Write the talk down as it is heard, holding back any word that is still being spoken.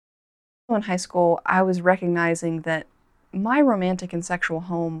In high school, I was recognizing that my romantic and sexual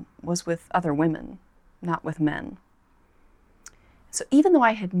home was with other women, not with men. So even though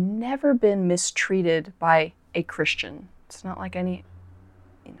I had never been mistreated by a Christian, it's not like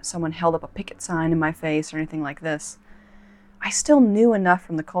someone held up a picket sign in my face or anything like this, I still knew enough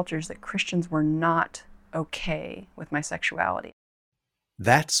from the cultures that Christians were not okay with my sexuality.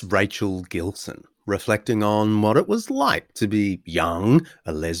 That's Rachel Gilson, reflecting on what it was like to be young,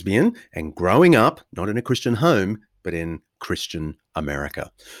 a lesbian, and growing up, not in a Christian home, but in Christian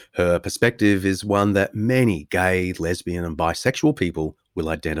America. Her perspective is one that many gay, lesbian, and bisexual people will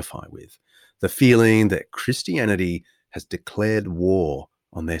identify with. The feeling that Christianity has declared war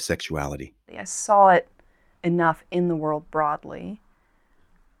on their sexuality. I saw it enough in the world broadly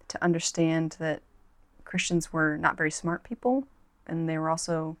to understand that Christians were not very smart people, and they were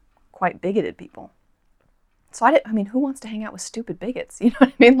also quite bigoted people. So who wants to hang out with stupid bigots? You know what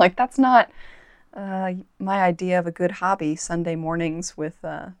I mean? Like, that's not my idea of a good hobby, Sunday mornings with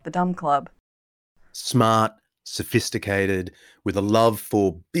the Dumb Club. Smart, sophisticated, with a love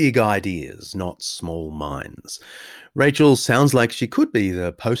for big ideas, not small minds. Rachel sounds like she could be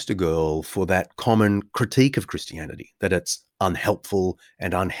the poster girl for that common critique of Christianity, that it's unhelpful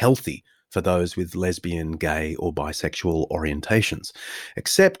and unhealthy for those with lesbian, gay, or bisexual orientations.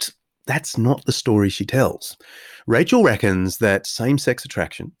 Except that's not the story she tells. Rachel reckons that same-sex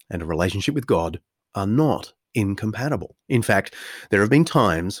attraction and a relationship with God are not incompatible. In fact, there have been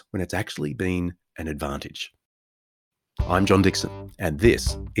times when it's actually been an advantage. I'm John Dixon, and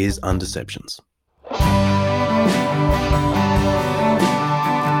this is Undeceptions.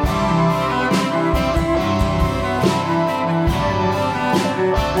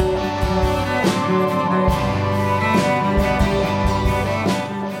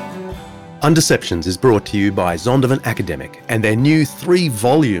 Undeceptions is brought to you by Zondervan Academic and their new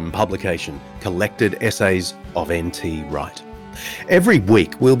 3-volume publication, Collected Essays of N.T. Wright. Every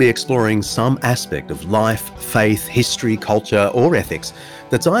week we'll be exploring some aspect of life, faith, history, culture, or ethics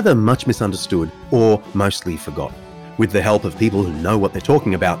that's either much misunderstood or mostly forgotten. With the help of people who know what they're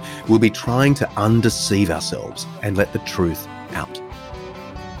talking about, we'll be trying to undeceive ourselves and let the truth out.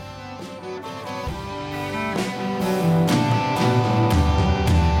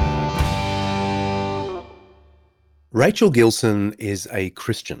 Rachel Gilson is a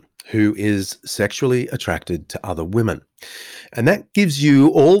Christian who is sexually attracted to other women. And that gives you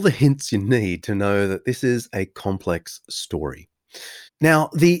all the hints you need to know that this is a complex story. Now,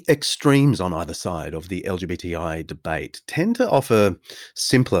 the extremes on either side of the LGBTI debate tend to offer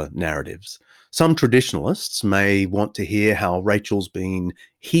simpler narratives. Some traditionalists may want to hear how Rachel's been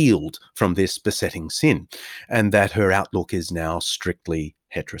healed from this besetting sin and that her outlook is now strictly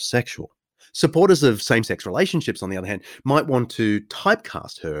heterosexual. Supporters of same-sex relationships, on the other hand, might want to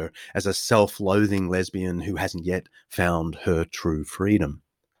typecast her as a self-loathing lesbian who hasn't yet found her true freedom.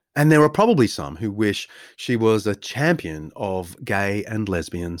 And there are probably some who wish she was a champion of gay and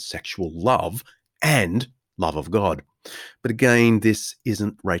lesbian sexual love and love of God. But again, this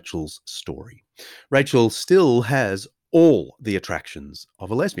isn't Rachel's story. Rachel still has all the attractions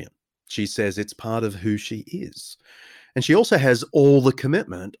of a lesbian. She says it's part of who she is. And she also has all the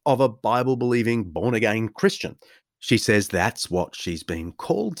commitment of a Bible-believing, born-again Christian. She says that's what she's been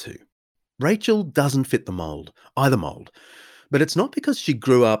called to. Rachel doesn't fit the mold, either mold. But it's not because she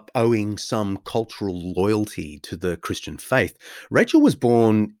grew up owing some cultural loyalty to the Christian faith. Rachel was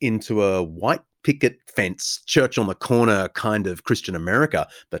born into a white picket fence, church on the corner kind of Christian America,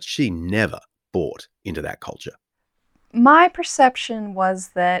 but she never bought into that culture. My perception was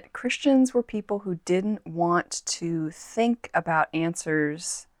that Christians were people who didn't want to think about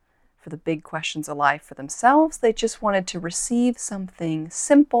answers for the big questions of life for themselves. They just wanted to receive something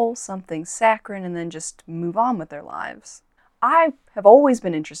simple, something saccharine, and then just move on with their lives. I have always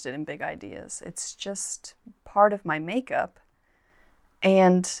been interested in big ideas. It's just part of my makeup.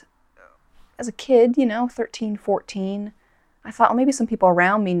 And as a kid, 13, 14, I thought, well, maybe some people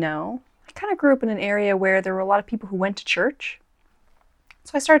around me know. I kind of grew up in an area where there were a lot of people who went to church.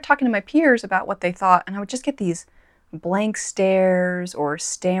 So I started talking to my peers about what they thought, and I would just get these blank stares or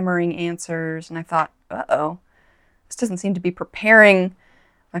stammering answers, and I thought, uh-oh, this doesn't seem to be preparing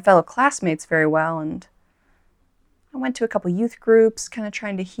my fellow classmates very well. And I went to a couple youth groups, kind of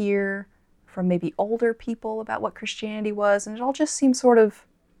trying to hear from maybe older people about what Christianity was, and it all just seemed sort of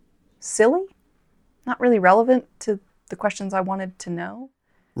silly, not really relevant to the questions I wanted to know.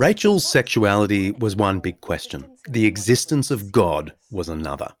 Rachel's sexuality was one big question. The existence of God was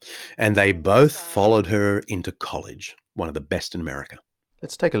another. And they both followed her into college, one of the best in America.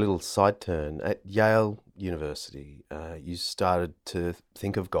 Let's take a little side turn. At Yale University, you started to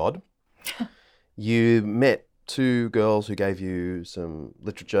think of God. You met two girls who gave you some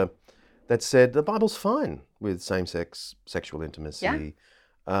literature that said the Bible's fine with same-sex sexual Yeah. intimacy,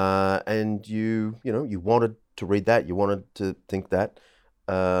 and you wanted to read that, you wanted to think that,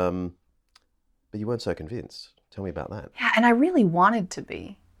 but you weren't so convinced. Tell me about that. Yeah, and I really wanted to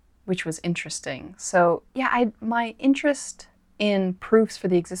be, which was interesting. So, yeah, my interest in proofs for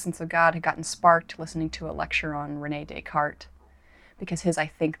the existence of God had gotten sparked listening to a lecture on Rene Descartes, because his "I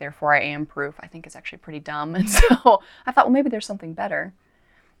think, therefore I am" proof, I think, is actually pretty dumb. And so I thought, well, maybe there's something better.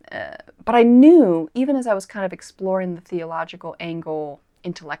 But I knew, even as I was kind of exploring the theological angle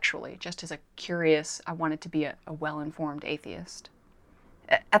intellectually, just as a curious, I wanted to be a well-informed atheist.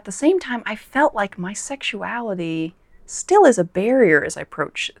 At the same time, I felt like my sexuality still is a barrier as I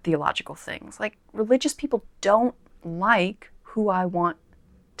approach theological things. Like, religious people don't like who I want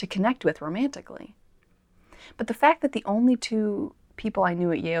to connect with romantically. But the fact that the only two people I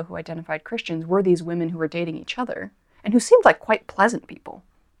knew at Yale who identified Christians were these women who were dating each other, and who seemed like quite pleasant people,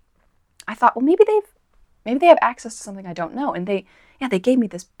 I thought, well, maybe they have access to something I don't know. And they gave me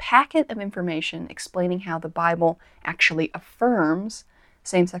this packet of information explaining how the Bible actually affirms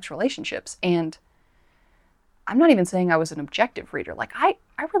same-sex relationships. And I'm not even saying I was an objective reader. Like, I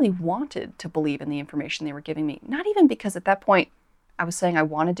really wanted to believe in the information they were giving me. Not even because at that point I was saying I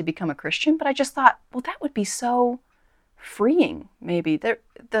wanted to become a Christian, but I just thought, well, that would be so freeing, maybe.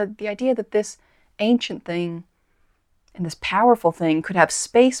 The idea that this ancient thing and this powerful thing could have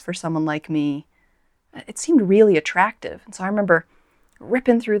space for someone like me, it seemed really attractive. And so I remember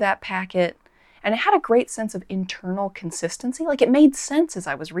ripping through that packet, and it had a great sense of internal consistency. Like, it made sense as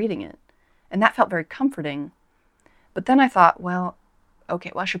I was reading it, and that felt very comforting. But then I thought, well,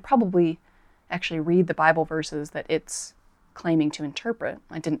 okay, I should probably actually read the Bible verses that it's claiming to interpret.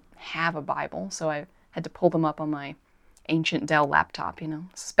 I didn't have a Bible, so I had to pull them up on my ancient Dell laptop,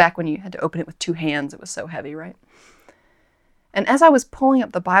 This is back when you had to open it with two hands. It was so heavy, right? And as I was pulling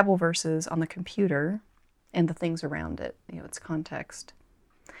up the Bible verses on the computer and the things around it, its context,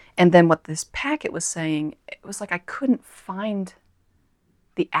 and then what this packet was saying, it was like I couldn't find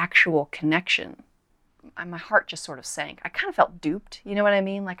the actual connection. My heart just sort of sank. I kind of felt duped, you know what I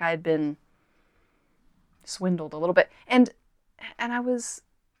mean? Like I had been swindled a little bit. And I was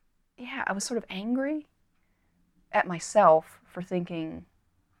sort of angry at myself for thinking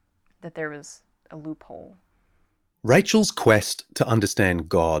that there was a loophole. Rachel's quest to understand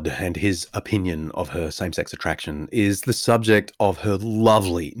God and his opinion of her same-sex attraction is the subject of her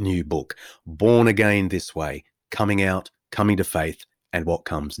lovely new book, Born Again This Way, Coming Out, Coming to Faith, and What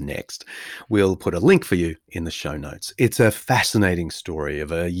Comes Next. We'll put a link for you in the show notes. It's a fascinating story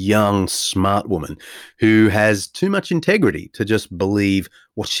of a young, smart woman who has too much integrity to just believe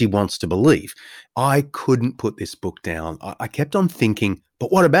what she wants to believe. I couldn't put this book down. I kept on thinking,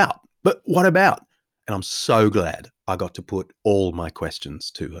 but what about? But what about? And I'm so glad I got to put all my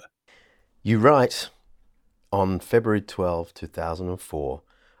questions to her. You write, on February 12, 2004,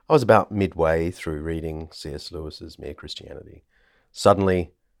 I was about midway through reading C.S. Lewis's Mere Christianity.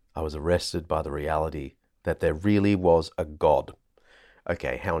 Suddenly, I was arrested by the reality that there really was a God.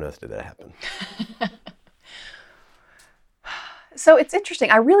 Okay, how on earth did that happen? So it's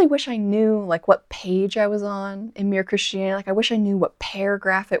interesting. I really wish I knew what page I was on in Mere Christianity. I wish I knew what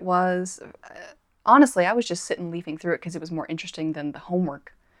paragraph it was. Honestly, I was just sitting leafing through it because it was more interesting than the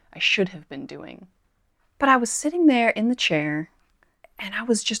homework I should have been doing. But I was sitting there in the chair, and I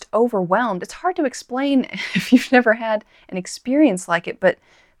was just overwhelmed. It's hard to explain if you've never had an experience like it, but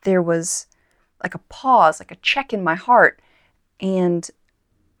there was like a pause, like a check in my heart. And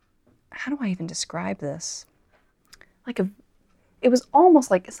how do I even describe this? It was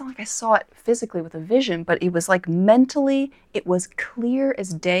almost like, it's not like I saw it physically with a vision, but it was like mentally, it was clear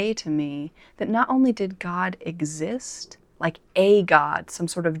as day to me that not only did God exist, like a God, some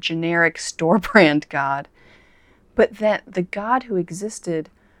sort of generic store brand God, but that the God who existed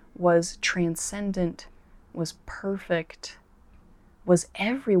was transcendent, was perfect, was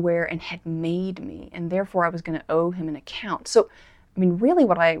everywhere, and had made me, and therefore I was going to owe him an account. So, really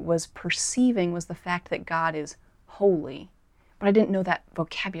what I was perceiving was the fact that God is holy, but I didn't know that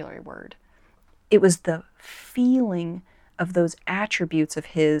vocabulary word. It was the feeling of those attributes of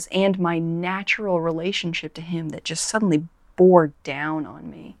his and my natural relationship to him that just suddenly bore down on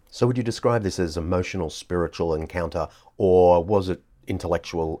me. So would you describe this as emotional, spiritual encounter, or was it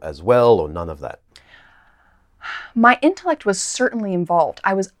intellectual as well, or none of that? My intellect was certainly involved.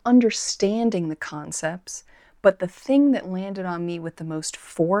 I was understanding the concepts, but the thing that landed on me with the most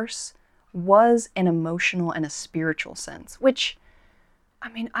force was an emotional and a spiritual sense, which,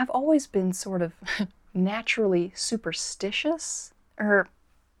 I've always been sort of naturally superstitious, or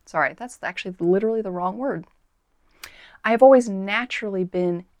Sorry, that's actually literally the wrong word. I have always naturally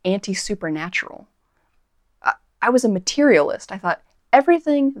been anti-supernatural. I was a materialist. I thought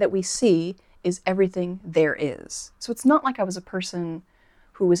everything that we see is everything there is. So it's not like I was a person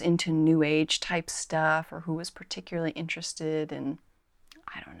who was into New Age type stuff or who was particularly interested in,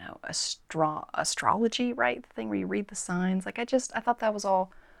 I don't know, astrology, right? The thing where you read the signs. Like I thought that was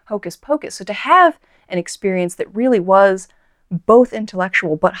all hocus pocus. So to have an experience that really was both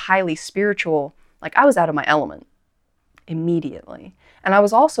intellectual but highly spiritual, like I was out of my element immediately. And I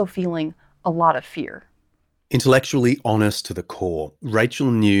was also feeling a lot of fear. Intellectually honest to the core,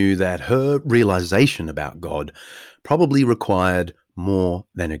 Rachel knew that her realization about God probably required more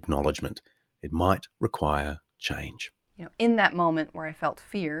than acknowledgement. It might require change. In that moment where I felt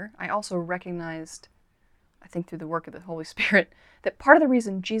fear, I also recognized, I think through the work of the Holy Spirit, that part of the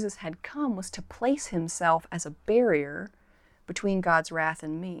reason Jesus had come was to place himself as a barrier between God's wrath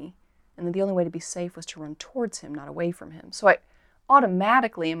and me, and that the only way to be safe was to run towards him, not away from him. So I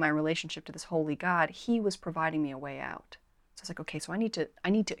automatically, in my relationship to this holy God, he was providing me a way out. So I was like, okay, so I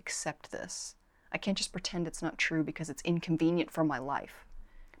need to accept this. I can't just pretend it's not true because it's inconvenient for my life.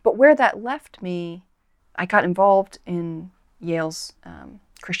 But where that left me, I got involved in Yale's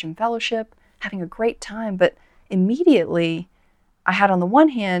Christian fellowship, having a great time, but immediately I had on the one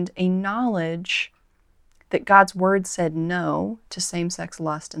hand a knowledge that God's word said no to same-sex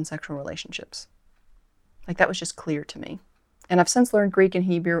lust and sexual relationships. Like that was just clear to me. And I've since learned Greek and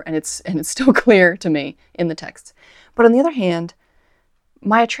Hebrew, and it's still clear to me in the texts. But on the other hand,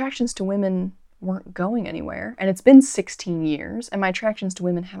 my attractions to women weren't going anywhere, and it's been 16 years, and my attractions to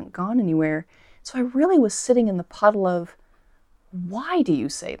women haven't gone anywhere. So I really was sitting in the puddle of, why do you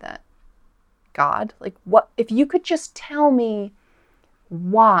say that, God? Like, what if you could just tell me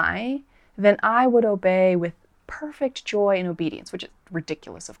why, then I would obey with perfect joy and obedience, which is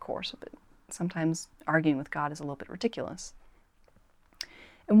ridiculous, of course, but sometimes arguing with God is a little bit ridiculous.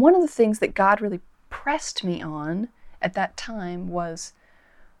 And one of the things that God really pressed me on at that time was,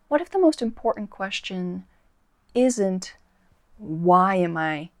 what if the most important question isn't, why am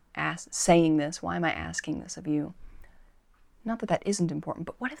I saying this? Why am I asking this of you? Not that that isn't important,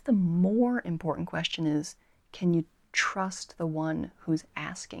 but what if the more important question is, can you trust the one who's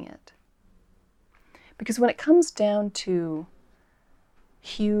asking it? Because when it comes down to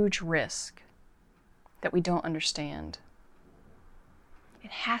huge risk that we don't understand,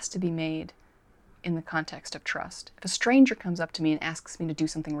 it has to be made in the context of trust. If a stranger comes up to me and asks me to do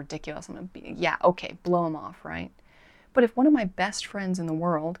something ridiculous, I'm going to be, yeah, okay, blow him off, right? But if one of my best friends in the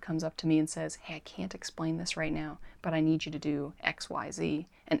world comes up to me and says, hey, I can't explain this right now, but I need you to do X, Y, Z,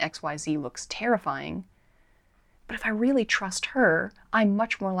 and X, Y, Z looks terrifying, but if I really trust her, I'm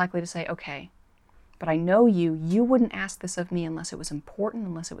much more likely to say, okay, but I know you wouldn't ask this of me unless it was important,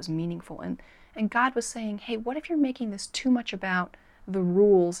 unless it was meaningful. And God was saying, hey, what if you're making this too much about the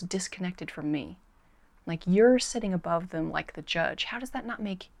rules disconnected from me? Like you're sitting above them like the judge. How does that not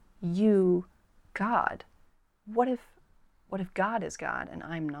make you God? What if God is God and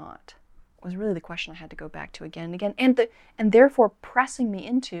I'm not? Was really the question I had to go back to again and again. And therefore pressing me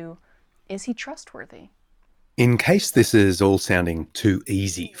into, is he trustworthy? In case this is all sounding too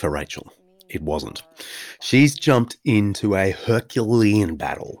easy for Rachel, it wasn't. She's jumped into a Herculean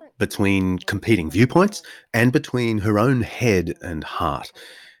battle between competing viewpoints and between her own head and heart.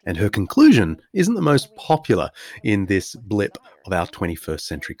 And her conclusion isn't the most popular in this blip of our 21st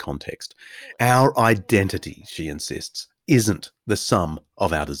century context. Our identity, she insists, isn't the sum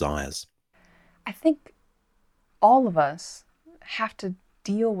of our desires. I think all of us have to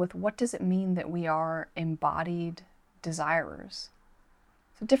deal with, what does it mean that we are embodied desirers?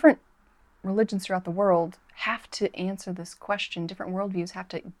 So different religions throughout the world have to answer this question. Different worldviews have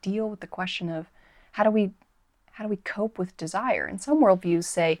to deal with the question of, how do we cope with desire? And some worldviews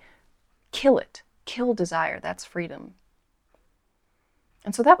say, kill it, kill desire, that's freedom.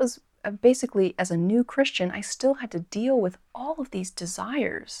 And so that was basically, as a new Christian, I still had to deal with all of these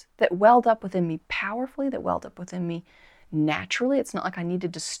desires that welled up within me powerfully, that welled up within me naturally. It's not like I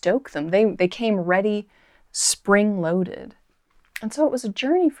needed to stoke them. They came ready, spring-loaded. And so it was a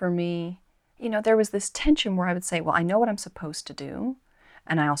journey for me. There was this tension where I would say, well, I know what I'm supposed to do,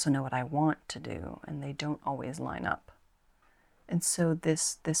 and I also know what I want to do, and they don't always line up. And so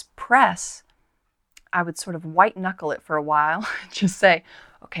this press, I would sort of white knuckle it for a while, just say,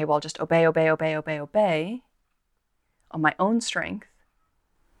 okay, well, I'll just obey on my own strength.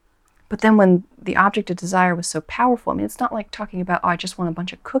 But then when the object of desire was so powerful, it's not like talking about, I just want a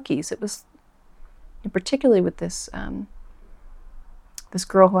bunch of cookies. It was, particularly with this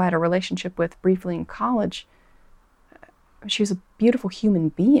girl who I had a relationship with briefly in college, She was a beautiful human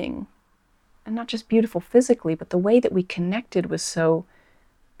being, and not just beautiful physically, but the way that we connected was so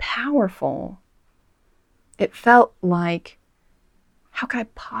powerful. It felt like, how could I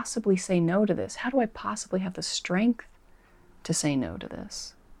possibly say no to this? How do I possibly have the strength to say no to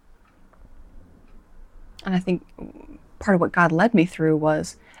this? And I think part of what God led me through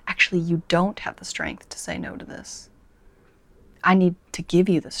was, actually, you don't have the strength to say no to this. I need to give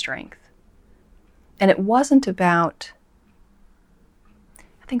you the strength. And it wasn't about,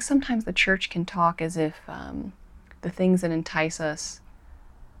 I think sometimes the church can talk as if the things that entice us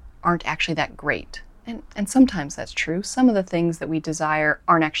aren't actually that great. And sometimes that's true. Some of the things that we desire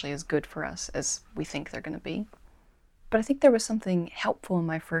aren't actually as good for us as we think they're going to be. But I think there was something helpful in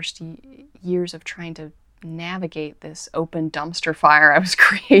my first years of trying to navigate this open dumpster fire I was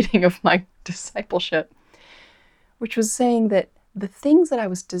creating of my discipleship, which was saying that the things that I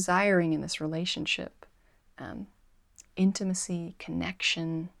was desiring in this relationship, intimacy,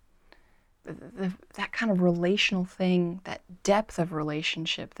 connection, that kind of relational thing, that depth of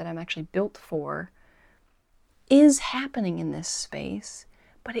relationship that I'm actually built for, is happening in this space,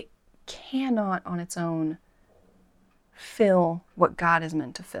 but it cannot on its own fill what God is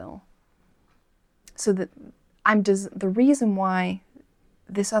meant to fill. So that the reason why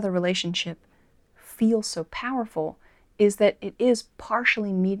this other relationship feels so powerful is that it is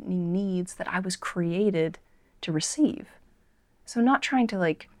partially meeting needs that I was created to receive. So not trying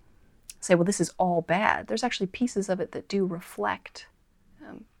to say, well, this is all bad. There's actually pieces of it that do reflect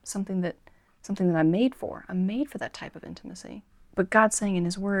something that I'm made for. I'm made for that type of intimacy. But God's saying in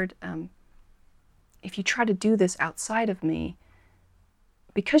His Word, if you try to do this outside of me,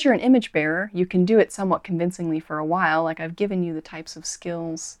 because you're an image bearer, you can do it somewhat convincingly for a while. Like, I've given you the types of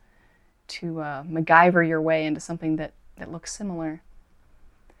skills to MacGyver your way into something that looks similar.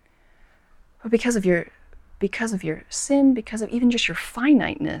 But because of your sin, because of even just your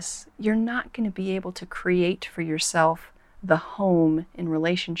finiteness, you're not going to be able to create for yourself the home in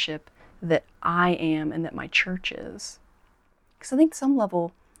relationship that I am and that my church is. Because I think at some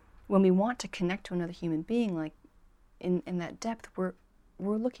level, when we want to connect to another human being, like in that depth, we're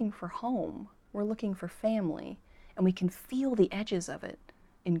looking for home. We're looking for family. And we can feel the edges of it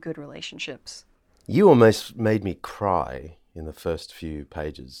in good relationships. You almost made me cry in the first few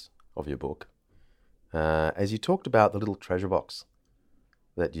pages of your book as you talked about the little treasure box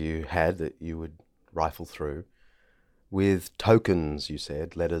that you had that you would rifle through with tokens, you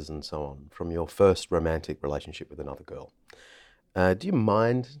said, letters and so on, from your first romantic relationship with another girl. Do you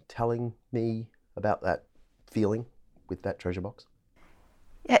mind telling me about that feeling with that treasure box?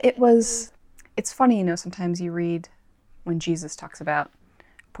 Yeah, it's funny, sometimes you read when Jesus talks about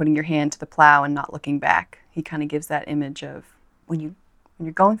putting your hand to the plow and not looking back. He kind of gives that image of when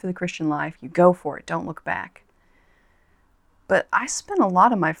you're going through the Christian life, you go for it, don't look back. But I spent a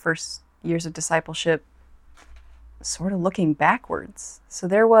lot of my first years of discipleship sort of looking backwards. So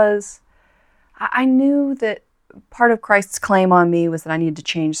I knew that part of Christ's claim on me was that I needed to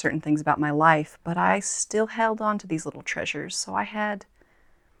change certain things about my life, but I still held on to these little treasures. So I had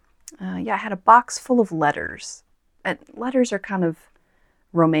a box full of letters. And letters are kind of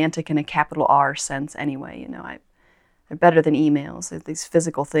romantic in a capital R sense anyway. They're better than emails. They're these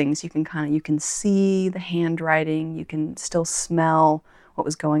physical things. You can see the handwriting. You can still smell what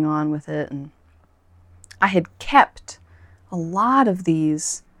was going on with it. And I had kept a lot of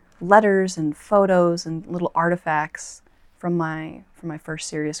these letters and photos and little artifacts from my first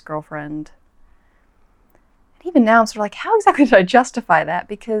serious girlfriend. And even now I'm sort of like, how exactly did I justify that?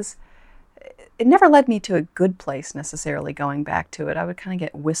 Because it never led me to a good place necessarily going back to it. I would kind of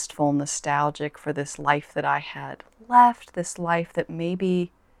get wistful, nostalgic for this life that I had left, this life that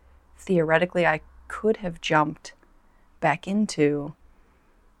maybe theoretically I could have jumped back into.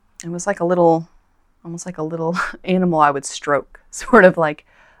 It was almost like a little animal I would stroke, sort of like,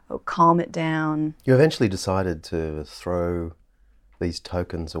 oh, calm it down. You eventually decided to throw these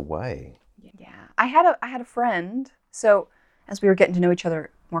tokens away. Yeah, I had a friend. So as we were getting to know each other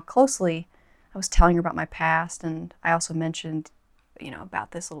more closely, I was telling her about my past, and I also mentioned,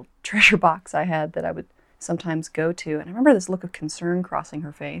 about this little treasure box I had that I would sometimes go to. And I remember this look of concern crossing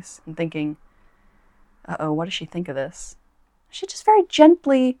her face and thinking, uh-oh, what does she think of this? She just very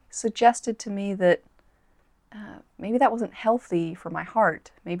gently suggested to me that maybe that wasn't healthy for my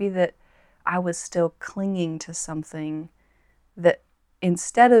heart. Maybe that I was still clinging to something that,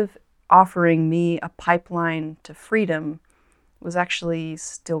 instead of offering me a pipeline to freedom, was actually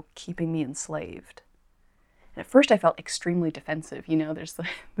still keeping me enslaved. And at first I felt extremely defensive. There's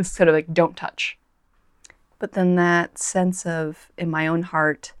this sort of don't touch. But then that sense of, in my own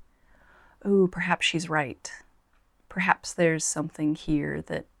heart, oh, perhaps she's right. perhaps there's something here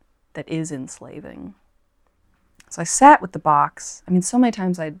that is enslaving. So I sat with the box. I mean, so many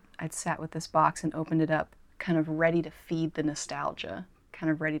times I'd sat with this box and opened it up, kind of ready to feed the nostalgia, kind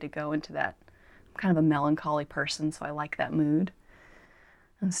of ready to go into that. I'm kind of a melancholy person, so I like that mood.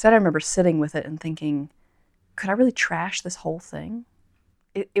 Instead, I remember sitting with it and thinking, could I really trash this whole thing?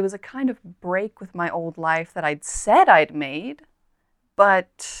 It was a kind of break with my old life that I'd said I'd made,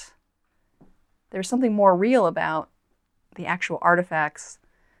 but there's something more real about the actual artifacts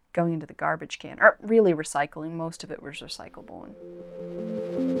going into the garbage can, or really recycling. Most of it was recyclable.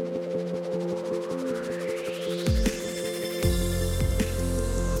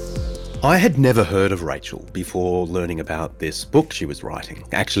 I had never heard of Rachel before learning about this book she was writing.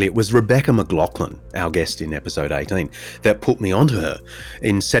 Actually, it was Rebecca McLaughlin, our guest in episode 18, that put me onto her.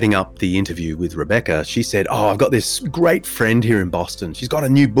 In setting up the interview with Rebecca, she said, I've got this great friend here in Boston. She's got a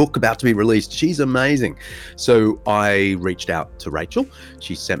new book about to be released. She's amazing. So I reached out to Rachel.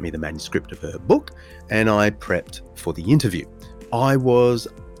 She sent me the manuscript of her book, and I prepped for the interview. I was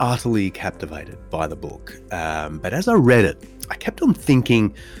utterly captivated by the book. But as I read it, I kept on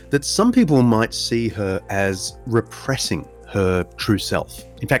thinking that some people might see her as repressing her true self.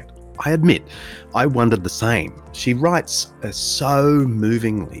 In fact, I admit, I wondered the same. She writes so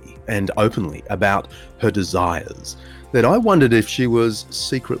movingly and openly about her desires that I wondered if she was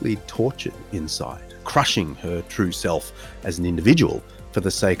secretly tortured inside, crushing her true self as an individual for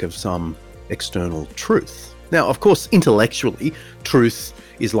the sake of some external truth. Now, of course, intellectually, truth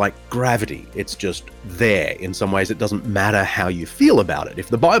is like gravity. It's just there. In some ways, it doesn't matter how you feel about it. If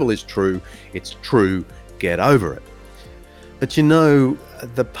the Bible is true, it's true. Get over it. But you know,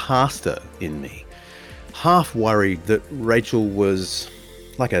 the pastor in me half worried that Rachel was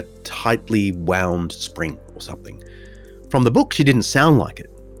like a tightly wound spring or something. From the book, she didn't sound like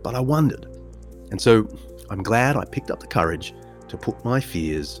it, but I wondered. And so I'm glad I picked up the courage to put my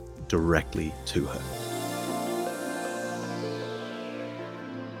fears directly to her.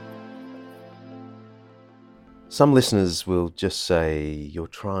 Some listeners will just say, you're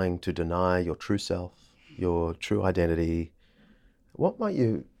trying to deny your true self, your true identity. What might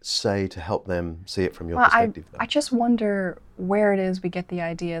you say to help them see it from your perspective? I just wonder where it is we get the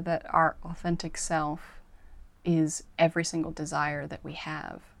idea that our authentic self is every single desire that we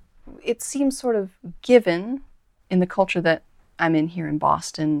have. It seems sort of given in the culture that I'm in here in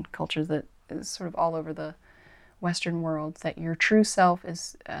Boston, culture that is sort of all over the Western world, that your true self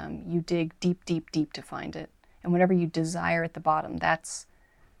is, you dig deep, deep, deep to find it. And whatever you desire at the bottom, that's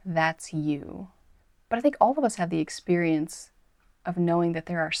you. But I think all of us have the experience of knowing that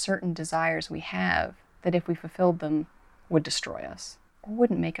there are certain desires we have that if we fulfilled them would destroy us or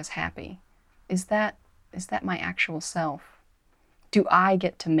wouldn't make us happy. Is that my actual self? Do I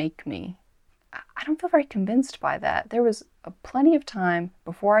get to make me? I don't feel very convinced by that. There was plenty of time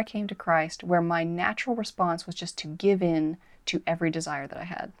before I came to Christ where my natural response was just to give in to every desire that I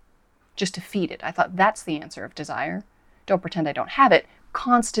had. Just to feed it. I thought that's the answer of desire. Don't pretend I don't have it.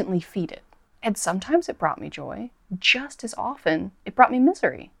 Constantly feed it. And sometimes it brought me joy. Just as often, it brought me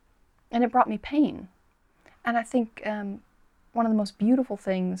misery. And it brought me pain. And I think one of the most beautiful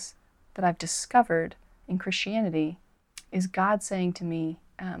things that I've discovered in Christianity is God saying to me,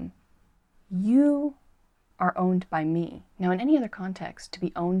 you are owned by me. Now, in any other context, to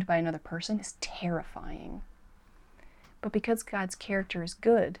be owned by another person is terrifying. But because God's character is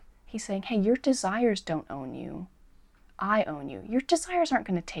good, He's saying, hey, your desires don't own you. I own you. Your desires aren't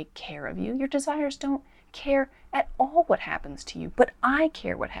going to take care of you. Your desires don't care at all what happens to you. But I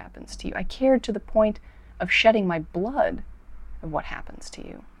care what happens to you. I care to the point of shedding my blood of what happens to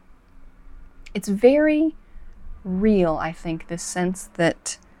you. It's very real, I think, this sense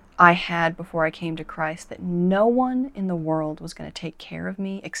that I had before I came to Christ, that no one in the world was going to take care of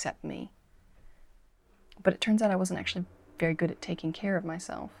me except me. But it turns out I wasn't actually very good at taking care of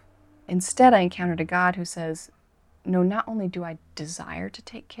myself. Instead, I encountered a God who says, no, not only do I desire to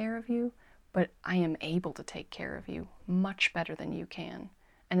take care of you, but I am able to take care of you much better than you can.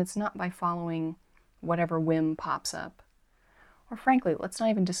 And it's not by following whatever whim pops up. Or frankly, let's not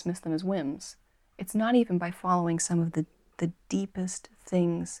even dismiss them as whims. It's not even by following some of the deepest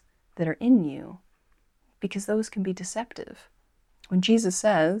things that are in you, because those can be deceptive. When Jesus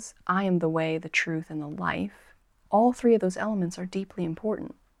says, I am the way, the truth, and the life, all three of those elements are deeply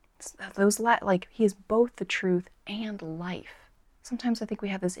important. He is both the truth and life. Sometimes I think we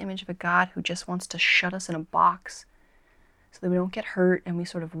have this image of a God who just wants to shut us in a box so that we don't get hurt and we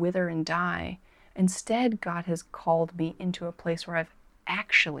sort of wither and die. Instead, God has called me into a place where I've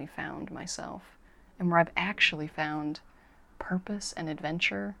actually found myself and where I've actually found purpose and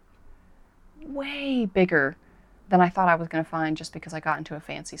adventure way bigger than I thought I was going to find just because I got into a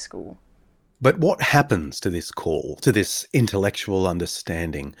fancy school. But what happens to this call, to this intellectual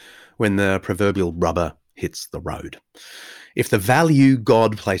understanding, when the proverbial rubber hits the road? If the value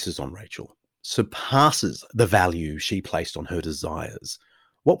God places on Rachel surpasses the value she placed on her desires,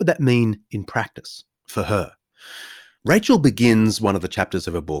 what would that mean in practice for her? Rachel begins one of the chapters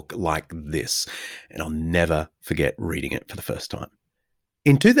of her book like this, and I'll never forget reading it for the first time.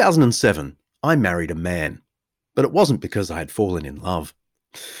 In 2007, I married a man, but it wasn't because I had fallen in love.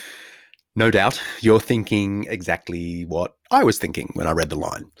 No doubt you're thinking exactly what I was thinking when I read the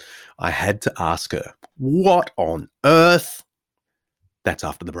line. I had to ask her, what on earth? That's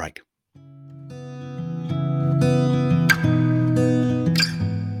after the break.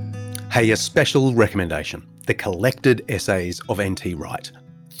 Hey, a special recommendation. The Collected Essays of N.T. Wright.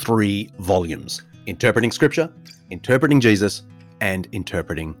 3 volumes. Interpreting Scripture, Interpreting Jesus, and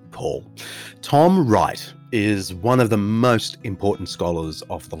Interpreting Paul. Tom Wright is one of the most important scholars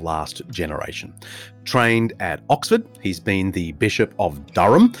of the last generation. Trained at Oxford, he's been the Bishop of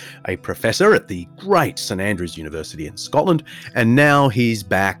Durham, a professor at the great St Andrews University in Scotland, and now he's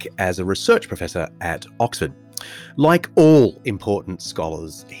back as a research professor at Oxford. Like all important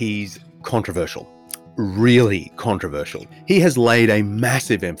scholars, he's controversial. Really controversial. He has laid a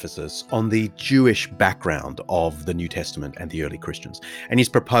massive emphasis on the Jewish background of the New Testament and the early Christians, and he's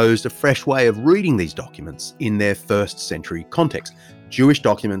proposed a fresh way of reading these documents in their first century context, Jewish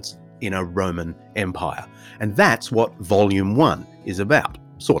documents in a Roman Empire. And that's what Volume 1 is about,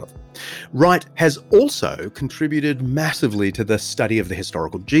 sort of. Wright has also contributed massively to the study of the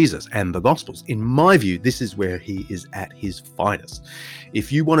historical Jesus and the Gospels. In my view, this is where he is at his finest.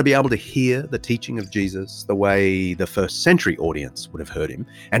 If you want to be able to hear the teaching of Jesus the way the first century audience would have heard him,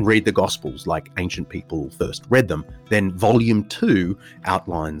 and read the Gospels like ancient people first read them, then Volume 2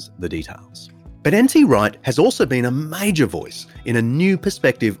 outlines the details. But N.T. Wright has also been a major voice in a new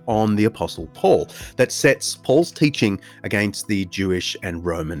perspective on the Apostle Paul that sets Paul's teaching against the Jewish and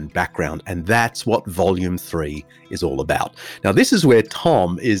Roman background, and that's what Volume 3 is all about. Now, this is where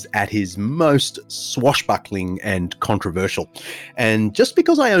Tom is at his most swashbuckling and controversial. And just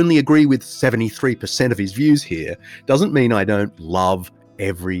because I only agree with 73% of his views here doesn't mean I don't love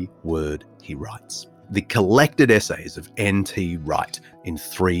every word he writes. The Collected Essays of N.T. Wright in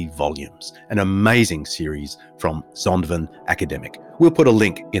 3 volumes, an amazing series from Zondervan Academic. We'll put a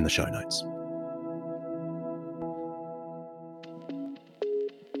link in the show notes.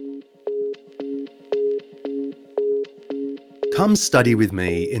 Come study with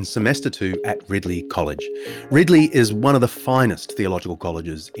me in semester 2 at Ridley College. Ridley is one of the finest theological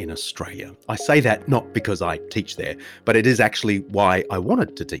colleges in Australia. I say that not because I teach there, but it is actually why I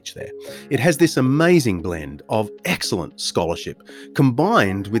wanted to teach there. It has this amazing blend of excellent scholarship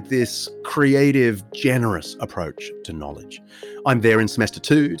combined with this creative, generous approach to knowledge. I'm there in semester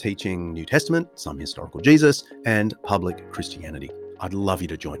 2 teaching New Testament, some historical Jesus, and public Christianity. I'd love you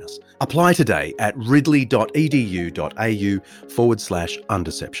to join us. Apply today at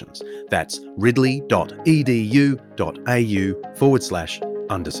ridley.edu.au/undeceptions. That's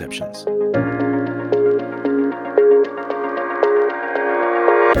ridley.edu.au/undeceptions.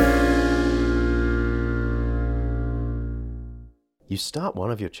 You start one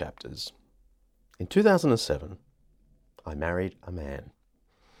of your chapters. In 2007, I married a man.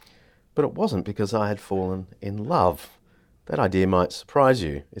 But it wasn't because I had fallen in love. That idea might surprise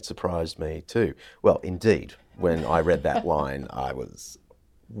you. It surprised me too. Well, indeed, when I read that line, I was,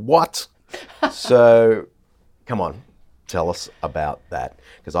 what? So, come on, tell us about that.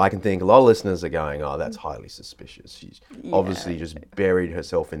 Because I can think a lot of listeners are going, oh, that's highly suspicious. She's obviously just buried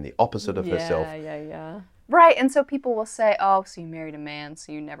herself in the opposite of herself. Yeah. Right, and so people will say, oh, so you married a man,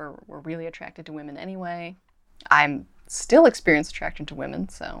 so you never were really attracted to women anyway. I'm still experienced attraction to women,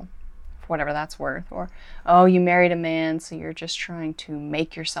 so whatever that's worth. Or, oh, you married a man, so you're just trying to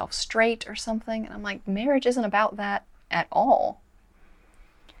make yourself straight or something. And I'm like, marriage isn't about that at all.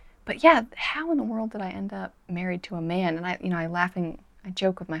 But yeah, how in the world did I end up married to a man? And I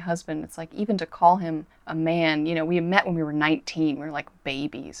joke with my husband, it's like, even to call him a man, we met when we were 19. We were like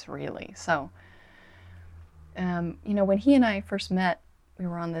babies, really. So, when he and I first met, we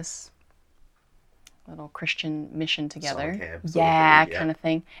were on this little Christian mission together. Camp, kind of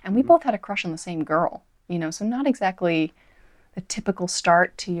thing. And we both had a crush on the same girl, so not exactly the typical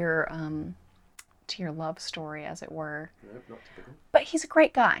start to your love story, as it were. No, not typical. But he's a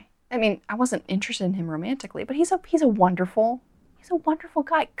great guy. I mean, I wasn't interested in him romantically, but he's a wonderful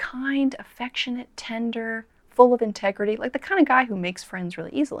guy, kind, affectionate, tender, full of integrity, like the kind of guy who makes friends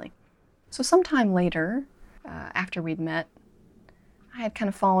really easily. So sometime later, after we'd met, I had kind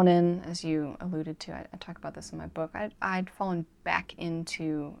of fallen in, as you alluded to, I talk about this in my book, I'd fallen back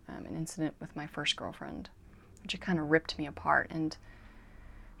into an incident with my first girlfriend, which kind of ripped me apart. And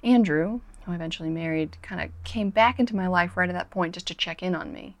Andrew, who I eventually married, kind of came back into my life right at that point just to check in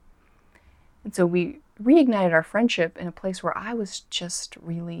on me. And so we reignited our friendship in a place where I was just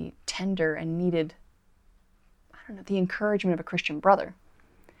really tender and needed, I don't know, the encouragement of a Christian brother.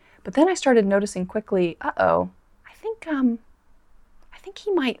 But then I started noticing quickly, I think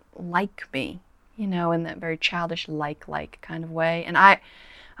he might like me, in that very childish like kind of way. And I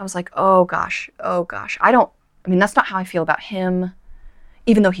was like, oh gosh, that's not how I feel about him.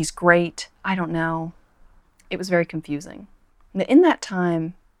 Even though he's great, I don't know. It was very confusing. And in that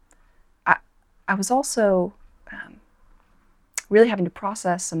time, I was also really having to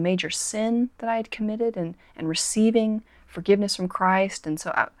process some major sin that I had committed and receiving forgiveness from Christ. And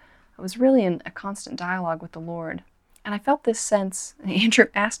so I was really in a constant dialogue with the Lord. And I felt this sense, and Andrew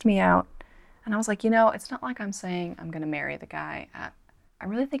asked me out, and I was like, it's not like I'm saying I'm going to marry the guy. I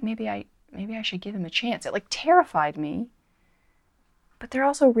really think maybe I should give him a chance. It terrified me. But there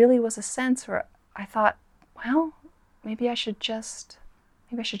also really was a sense where I thought, well, maybe I should just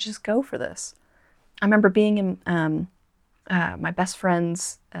go for this. I remember being in my best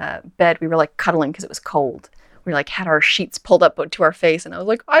friend's bed. We were cuddling because it was cold. We had our sheets pulled up to our face, and I was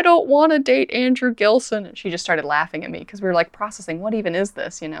like, I don't want to date Andrew Gilson. And she just started laughing at me because we were processing, what even is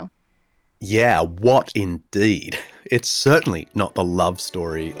this, Yeah, what indeed. It's certainly not the love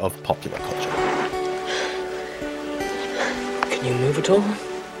story of popular culture. Can you move at all?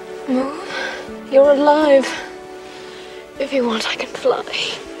 Move? You're alive. If you want, I can fly.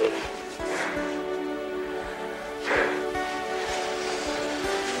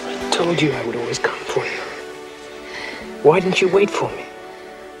 I told you I would always come for you. Why didn't you wait for me?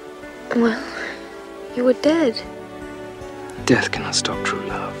 Well, you were dead. Death cannot stop true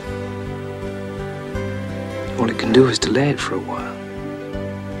love. All it can do is delay it for a while.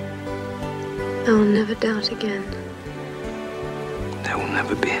 I will never doubt again. There will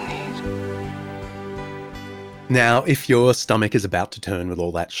never be a need. Now, if your stomach is about to turn with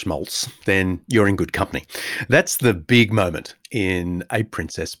all that schmaltz, then you're in good company. That's the big moment in A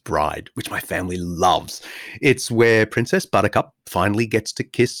Princess Bride, which my family loves. It's where Princess Buttercup finally gets to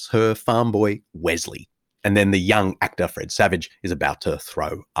kiss her farm boy, Wesley. And then the young actor, Fred Savage, is about to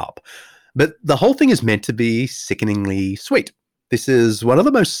throw up. But the whole thing is meant to be sickeningly sweet. This is one of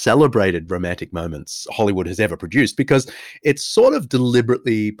the most celebrated romantic moments Hollywood has ever produced because it's sort of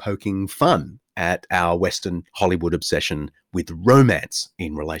deliberately poking fun at our Western Hollywood obsession with romance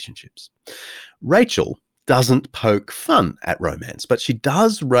in relationships. Rachel doesn't poke fun at romance, but she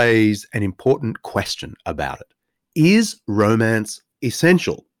does raise an important question about it. Is romance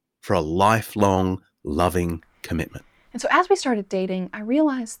essential for a lifelong, loving commitment? And so as we started dating, I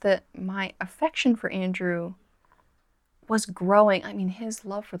realized that my affection for Andrew was growing. I mean, his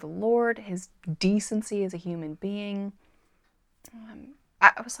love for the Lord, his decency as a human being.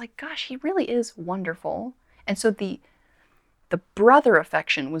 I was like, gosh, he really is wonderful. And so the brother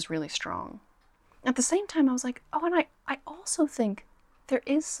affection was really strong. At the same time, I was like, oh, and I also think there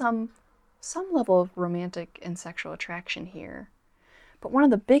is some level of romantic and sexual attraction here. But one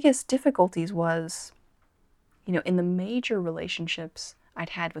of the biggest difficulties was, in the major relationships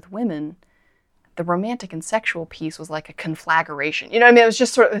I'd had with women, the romantic and sexual piece was like a conflagration. It was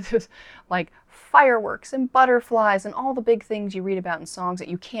just sort of like fireworks and butterflies and all the big things you read about in songs that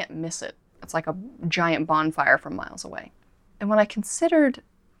you can't miss it. It's like a giant bonfire from miles away. And when I considered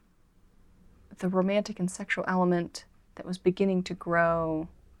the romantic and sexual element that was beginning to grow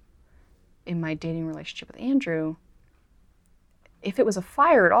in my dating relationship with Andrew, if it was a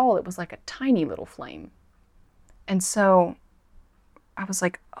fire at all, it was like a tiny little flame. And so I was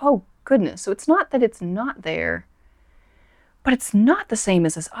like, oh goodness. So it's not that it's not there, but it's not the same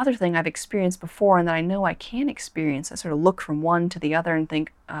as this other thing I've experienced before and that I know I can experience. I sort of look from one to the other and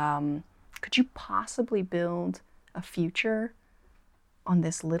think, could you possibly build a future on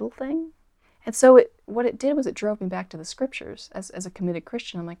this little thing? And so what it did was it drove me back to the scriptures. As a committed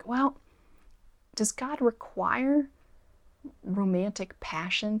Christian, I'm like, well, does God require romantic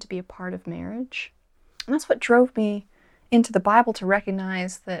passion to be a part of marriage? And that's what drove me into the Bible to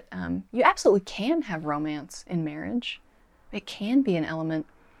recognize that you absolutely can have romance in marriage. It can be an element,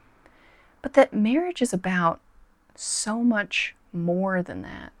 but that marriage is about so much more than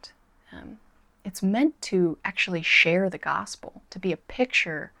that. It's meant to actually share the gospel, to be a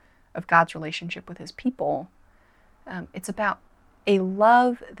picture of God's relationship with his people. It's about a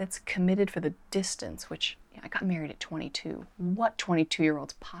love that's committed for the distance, which I got married at 22. What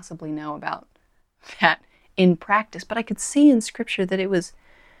 22-year-olds possibly know about that in practice, but I could see in Scripture that it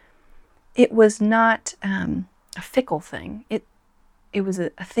was not a fickle thing. It was a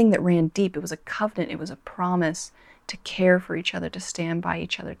thing that ran deep. It was a covenant. It was a promise to care for each other, to stand by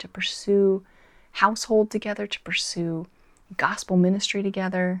each other, to pursue household together, to pursue gospel ministry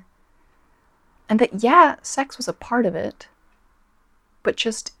together. And that, yeah, sex was a part of it, but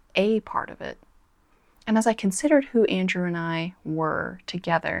just a part of it. And as I considered who Andrew and I were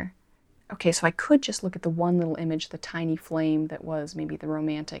together, okay, so I could just look at the one little image, the tiny flame that was maybe the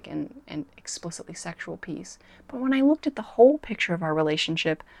romantic and explicitly sexual piece. But when I looked at the whole picture of our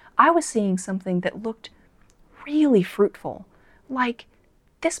relationship, I was seeing something that looked really fruitful. Like,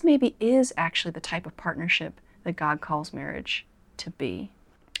 this maybe is actually the type of partnership that God calls marriage to be.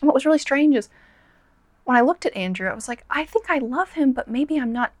 And what was really strange is, when I looked at Andrew, I was like, I think I love him, but maybe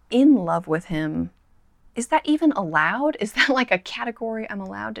I'm not in love with him. Is that even allowed? Is that like a category I'm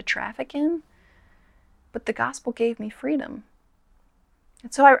allowed to traffic in? But the gospel gave me freedom.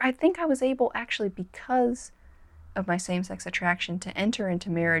 And so I think I was able, actually, because of my same-sex attraction, to enter into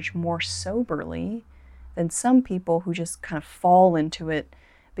marriage more soberly than some people who just kind of fall into it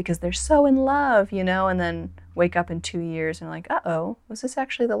because they're so in love, you know, and then wake up in 2 years and like, uh-oh, was this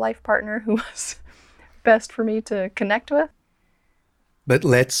actually the life partner who was best for me to connect with? But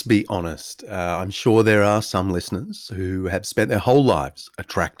let's be honest. I'm sure there are some listeners who have spent their whole lives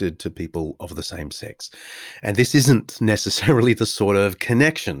attracted to people of the same sex. And this isn't necessarily the sort of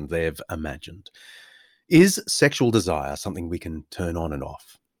connection they've imagined. Is sexual desire something we can turn on and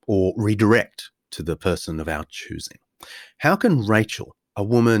off or redirect to the person of our choosing? How can Rachel, a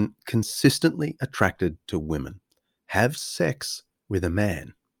woman consistently attracted to women, have sex with a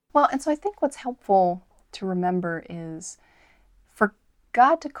man? Well, and so I think what's helpful to remember is, for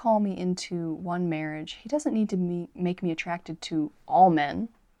God to call me into one marriage, he doesn't need to make me attracted to all men.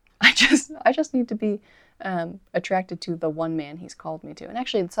 I just need to be attracted to the one man he's called me to. And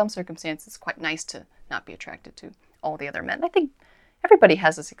actually, in some circumstances, it's quite nice to not be attracted to all the other men. I think everybody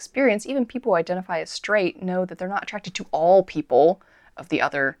has this experience. Even people who identify as straight know that they're not attracted to all people of the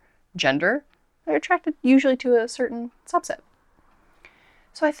other gender. They're attracted usually to a certain subset.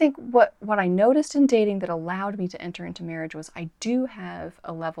 So I think what I noticed in dating that allowed me to enter into marriage was I do have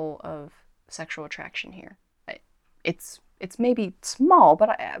a level of sexual attraction here. It's maybe small, but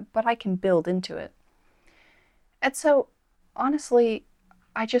I can build into it. And so, honestly,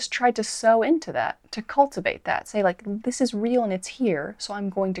 I just tried to sow into that, to cultivate that. Say, like, this is real and it's here, so I'm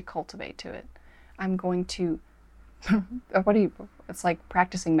going to cultivate to it. I'm going to, it's like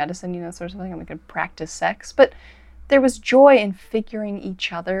practicing medicine, you know, sort of thing. I'm going to practice sex. But there was joy in figuring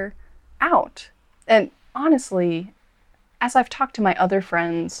each other out. And honestly, as I've talked to my other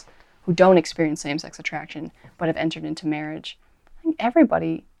friends who don't experience same-sex attraction but have entered into marriage, I think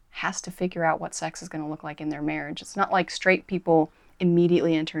everybody has to figure out what sex is going to look like in their marriage. It's not like straight people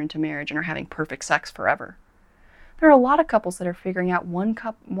immediately enter into marriage and are having perfect sex forever. There are a lot of couples that are figuring out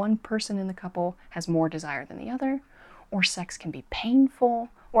one person in the couple has more desire than the other, or sex can be painful,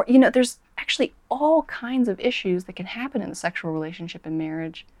 or, you know, there's actually all kinds of issues that can happen in a sexual relationship in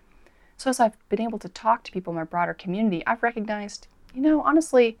marriage. So as I've been able to talk to people in my broader community, I've recognized, you know,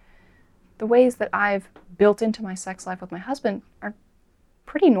 honestly, the ways that I've built into my sex life with my husband are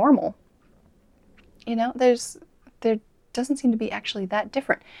pretty normal. You know, there doesn't seem to be actually that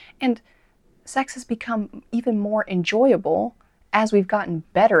different. And sex has become even more enjoyable as we've gotten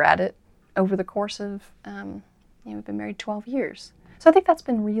better at it over the course of, we've been married 12 years. So I think that's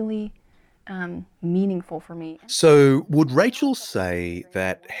been really meaningful for me. So would Rachel say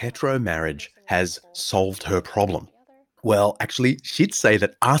that hetero marriage has solved her problem? Well, actually, she'd say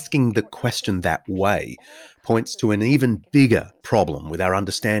that asking the question that way points to an even bigger problem with our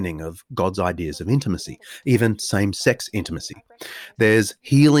understanding of God's ideas of intimacy, even same-sex intimacy. There's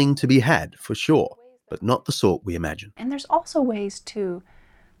healing to be had, for sure, but not the sort we imagine. And there's also ways to,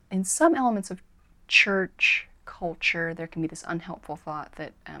 in some elements of church culture, there can be this unhelpful thought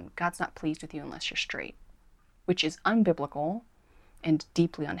that God's not pleased with you unless you're straight, which is unbiblical and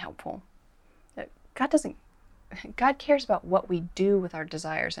deeply unhelpful. God cares about what we do with our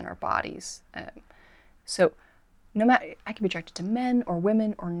desires and our bodies. So no matter, I can be attracted to men or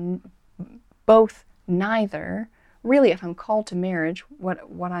women or both, neither. Really, if I'm called to marriage, what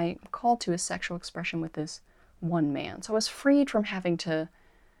I'm called to is sexual expression with this one man. So I was freed from having to,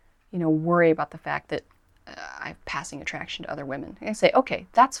 worry about the fact that I have passing attraction to other women. I say, okay,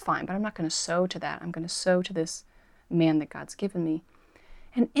 that's fine, but I'm not going to sow to that. I'm going to sow to this man that God's given me.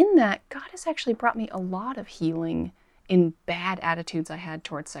 And in that, God has actually brought me a lot of healing in bad attitudes I had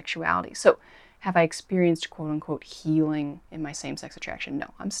towards sexuality. So have I experienced quote unquote healing in my same-sex attraction?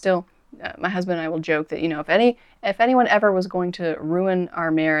 No, I'm still my husband and I will joke that, if anyone ever was going to ruin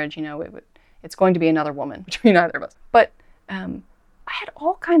our marriage, it's going to be another woman between either of us. But I had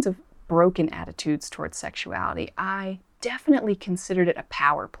all kinds of broken attitudes towards sexuality. I definitely considered it a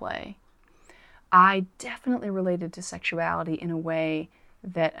power play. I definitely related to sexuality in a way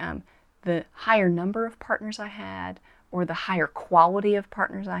that the higher number of partners I had, or the higher quality of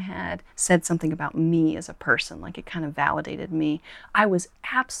partners I had, said something about me as a person, like it kind of validated me. I was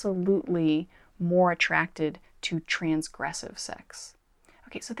absolutely more attracted to transgressive sex.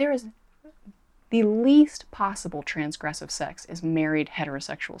 Okay, so there is the least possible transgressive sex is married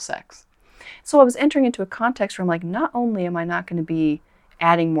heterosexual sex. So I was entering into a context where I'm like, not only am I not going to be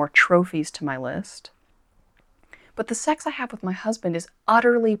adding more trophies to my list, but the sex I have with my husband is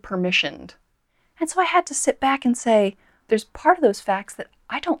utterly permissioned. And so I had to sit back and say, there's part of those facts that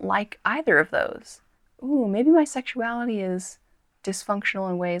I don't like either of those. Ooh, maybe my sexuality is dysfunctional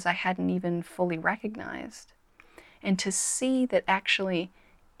in ways I hadn't even fully recognized. And to see that actually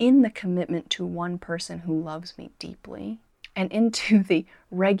in the commitment to one person who loves me deeply, and into the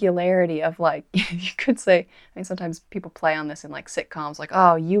regularity of, like, you could say, sometimes people play on this in like sitcoms, like,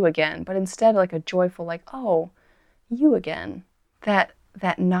 oh, you again, but instead like a joyful, like, oh, you again.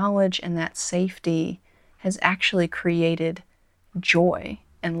 That knowledge and that safety has actually created joy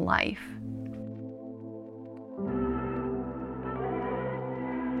and life.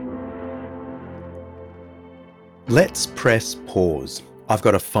 Let's press pause. I've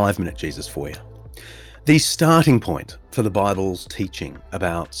got a 5-minute Jesus for you. The starting point for the Bible's teaching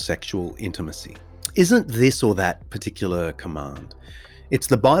about sexual intimacy isn't this or that particular command. It's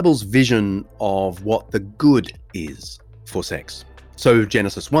the Bible's vision of what the good is for sex. So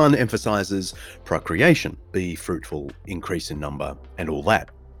Genesis 1 emphasizes procreation, be fruitful, increase in number, and all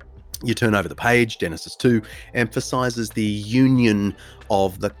that. You turn over the page, Genesis 2 emphasizes the union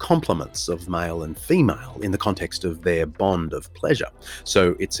of the complements of male and female in the context of their bond of pleasure.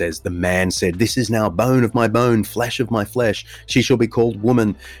 So it says, the man said, this is now bone of my bone, flesh of my flesh. She shall be called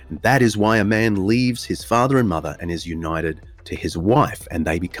woman. And that is why a man leaves his father and mother and is united to his wife, and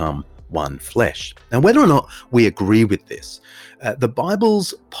they become one flesh. Now, whether or not we agree with this, the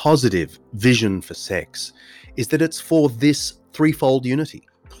Bible's positive vision for sex is that it's for this threefold unity: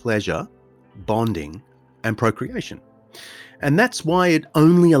 pleasure, bonding, and procreation. And that's why it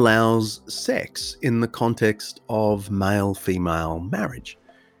only allows sex in the context of male-female marriage.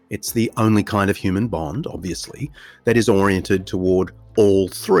 It's the only kind of human bond, obviously, that is oriented toward all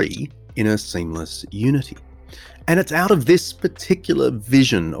three in a seamless unity. And it's out of this particular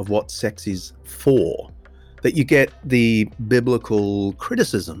vision of what sex is for that you get the biblical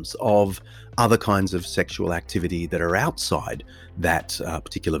criticisms of other kinds of sexual activity that are outside that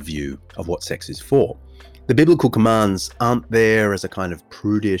particular view of what sex is for. The biblical commands aren't there as a kind of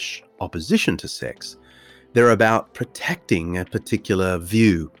prudish opposition to sex. They're about protecting a particular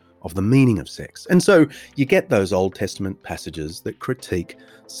view of the meaning of sex. And so you get those Old Testament passages that critique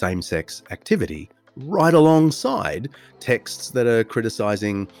same-sex activity right alongside texts that are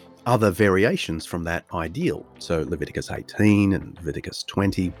criticizing other variations from that ideal. So Leviticus 18 and Leviticus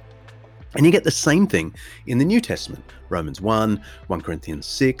 20. And you get the same thing in the New Testament, Romans 1, 1 Corinthians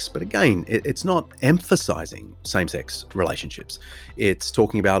 6. But again, it's not emphasizing same-sex relationships. It's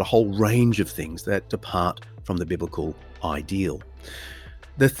talking about a whole range of things that depart from the biblical ideal.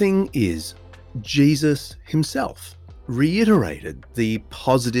 The thing is, Jesus himself reiterated the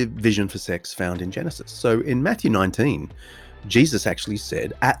positive vision for sex found in Genesis. So in Matthew 19, Jesus actually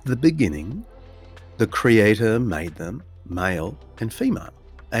said, at the beginning, the Creator made them male and female,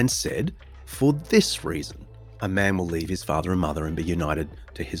 and said, for this reason, a man will leave his father and mother and be united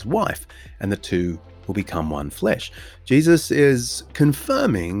to his wife, and the two will become one flesh. Jesus is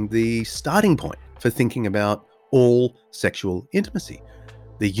confirming the starting point for thinking about all sexual intimacy,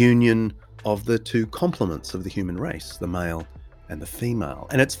 the union of the two complements of the human race, the male and the female.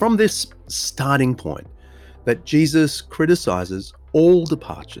 And it's from this starting point that Jesus criticizes all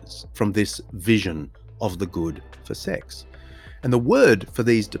departures from this vision of the good for sex. And the word for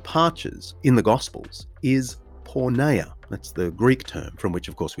these departures in the Gospels is porneia. That's the Greek term from which,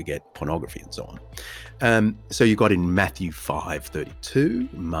 of course, we get pornography and so on. So you got in Matthew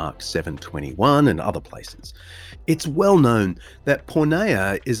 5:32, Mark 7:21, and other places. It's well known that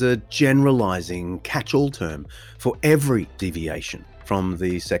porneia is a generalizing catch-all term for every deviation from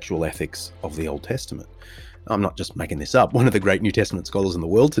the sexual ethics of the Old Testament. I'm not just making this up. One of the great New Testament scholars in the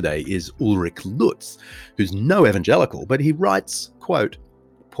world today is Ulrich Lutz, who's no evangelical, but he writes, quote,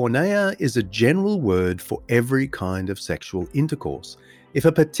 porneia is a general word for every kind of sexual intercourse. If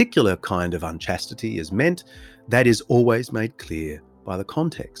a particular kind of unchastity is meant, that is always made clear by the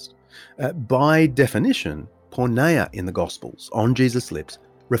context. By definition, porneia in the Gospels on Jesus' lips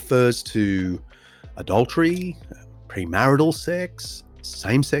refers to adultery, premarital sex,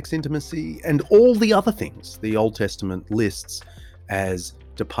 same-sex intimacy, and all the other things the Old Testament lists as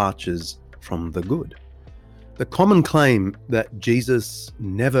departures from the good. The common claim that Jesus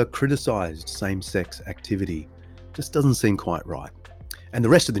never criticized same-sex activity just doesn't seem quite right. And the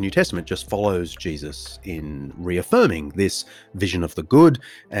rest of the New Testament just follows Jesus in reaffirming this vision of the good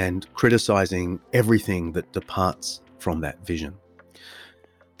and criticizing everything that departs from that vision.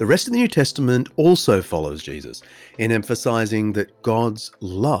 The rest of the New Testament also follows Jesus in emphasizing that God's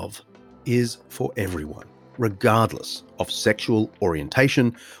love is for everyone, regardless of sexual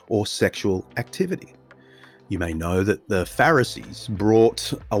orientation or sexual activity. You may know that the Pharisees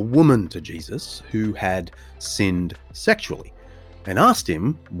brought a woman to Jesus who had sinned sexually and asked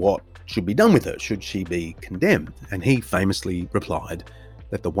him what should be done with her. Should she be condemned? And he famously replied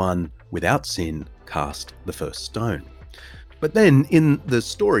that the one without sin cast the first stone. But then in the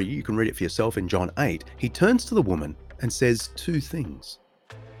story, you can read it for yourself in John 8, he turns to the woman and says two things.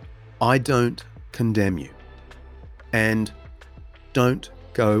 I don't condemn you, and don't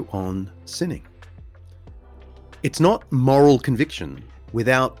go on sinning. It's not moral conviction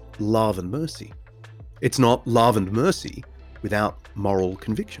without love and mercy. It's not love and mercy without moral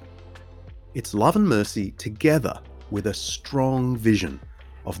conviction. It's love and mercy together with a strong vision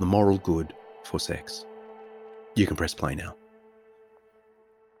of the moral good for sex. You can press play now.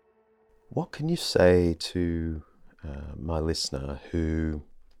 What can you say to my listener who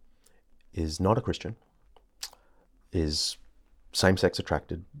is not a Christian, is same-sex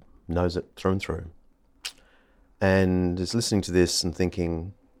attracted, knows it through and through, and is listening to this and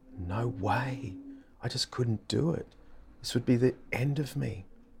thinking, no way, I just couldn't do it. This would be the end of me.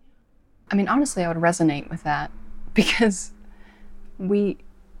 I mean, honestly, I would resonate with that because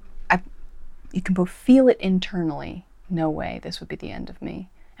you can both feel it internally, no way, this would be the end of me.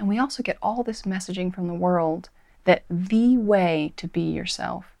 And we also get all this messaging from the world that the way to be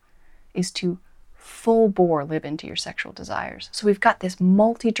yourself is to full bore live into your sexual desires. So we've got this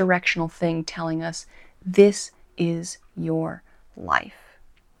multi-directional thing telling us this is your life.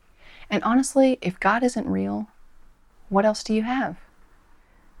 And honestly, if God isn't real, what else do you have?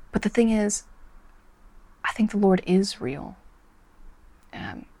 But the thing is, I think the Lord is real.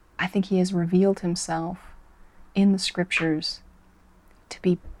 I think he has revealed himself in the scriptures to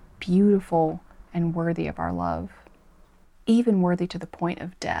be beautiful and worthy of our love, even worthy to the point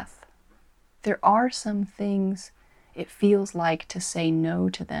of death. There are some things it feels like to say no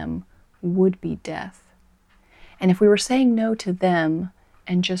to them would be death. And if we were saying no to them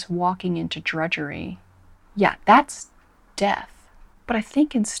and just walking into drudgery, yeah, that's death. But I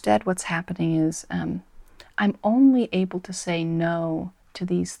think instead what's happening is I'm only able to say no to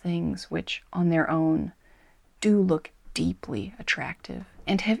these things which on their own do look deeply attractive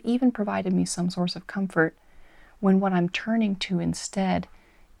and have even provided me some source of comfort when what I'm turning to instead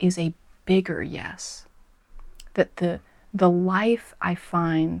is a bigger yes. That the life I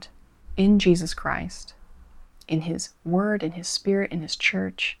find in Jesus Christ, in his word, in his spirit, in his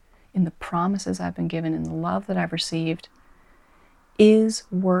church, in the promises I've been given, in the love that I've received, is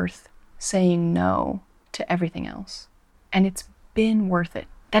worth saying no to everything else. And it's been worth it.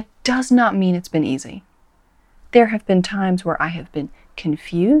 That does not mean it's been easy. There have been times where I have been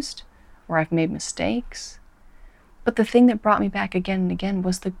confused, where I've made mistakes. But the thing that brought me back again and again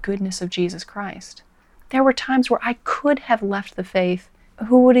was the goodness of Jesus Christ. There were times where I could have left the faith.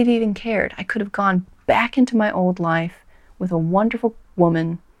 Who would have even cared? I could have gone back into my old life with a wonderful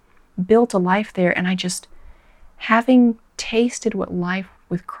woman, built a life there, and having tasted what life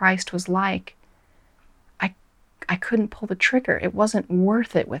with Christ was like, I couldn't pull the trigger. It wasn't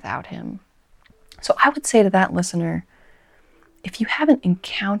worth it without him. So I would say to that listener, if you haven't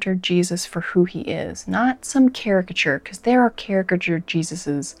encountered Jesus for who he is, not some caricature, because there are caricature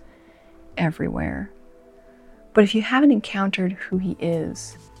Jesuses everywhere, but if you haven't encountered who he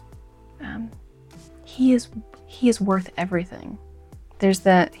is worth everything.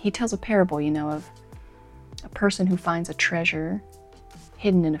 He tells a parable, of a person who finds a treasure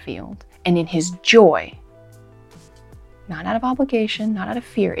hidden in a field, and in his joy, not out of obligation, not out of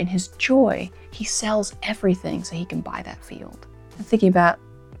fear, in his joy, he sells everything so he can buy that field. I'm thinking about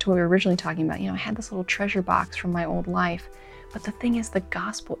to what we were originally talking about. I had this little treasure box from my old life, but the thing is, the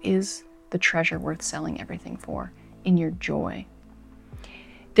gospel is the treasure worth selling everything for, in your joy.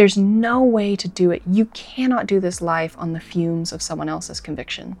 There's no way to do it. You cannot do this life on the fumes of someone else's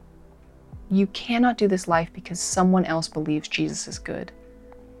conviction. You cannot do this life because someone else believes Jesus is good.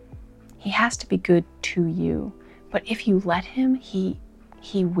 He has to be good to you. But if you let him, he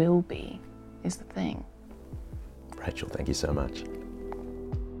he will be, is the thing. Rachel, thank you so much.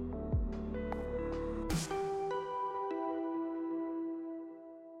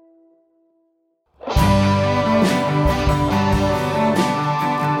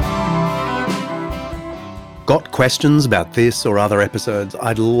 Got questions about this or other episodes?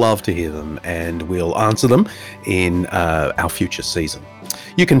 I'd love to hear them, and we'll answer them in our future season.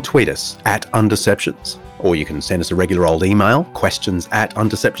 You can tweet us at Undeceptions, or you can send us a regular old email,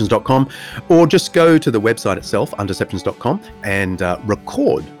 questions@undeceptions.com, or just go to the website itself, undeceptions.com, and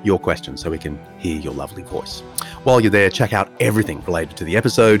record your questions so we can hear your lovely voice. While you're there, check out everything related to the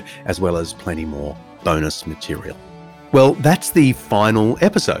episode, as well as plenty more bonus material. Well, that's the final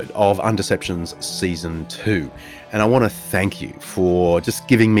episode of Undeceptions Season 2. And I want to thank you for just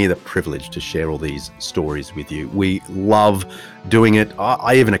giving me the privilege to share all these stories with you. We love doing it.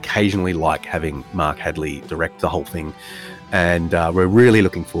 I even occasionally like having Mark Hadley direct the whole thing. And we're really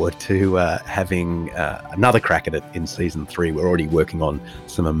looking forward to having another crack at it in Season 3. We're already working on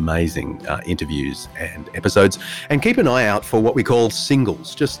some amazing interviews and episodes. And keep an eye out for what we call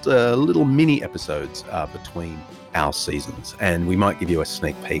singles, just little mini episodes between our seasons, and we might give you a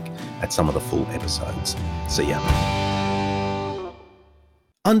sneak peek at some of the full episodes. See ya.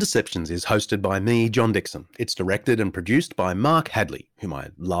 Undeceptions is hosted by me, John Dixon. It's directed and produced by Mark Hadley, whom I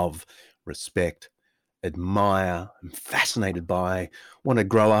love, respect, admire, am fascinated by, want to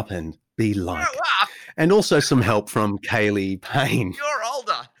grow up and be like. And also some help from Kaylee Payne. You're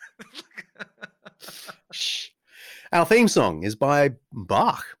older. Shh. Our theme song is by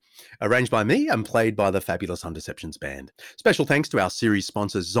Bach, arranged by me and played by the fabulous Undeceptions band. Special thanks to our series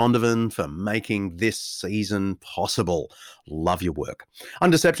sponsor Zondervan for making this season possible. Love your work.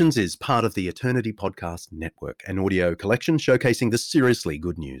 Undeceptions is part of the Eternity Podcast Network, an audio collection showcasing the seriously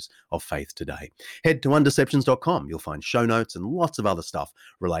good news of faith today. Head to undeceptions.com. You'll find show notes and lots of other stuff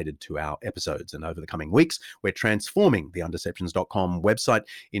related to our episodes. And over the coming weeks, we're transforming the undeceptions.com website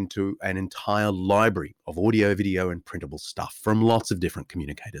into an entire library of audio, video, and printable stuff from lots of different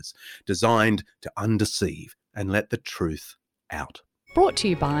communicators, designed to undeceive and let the truth out. Brought to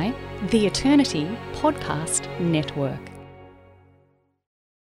you by the Eternity Podcast Network.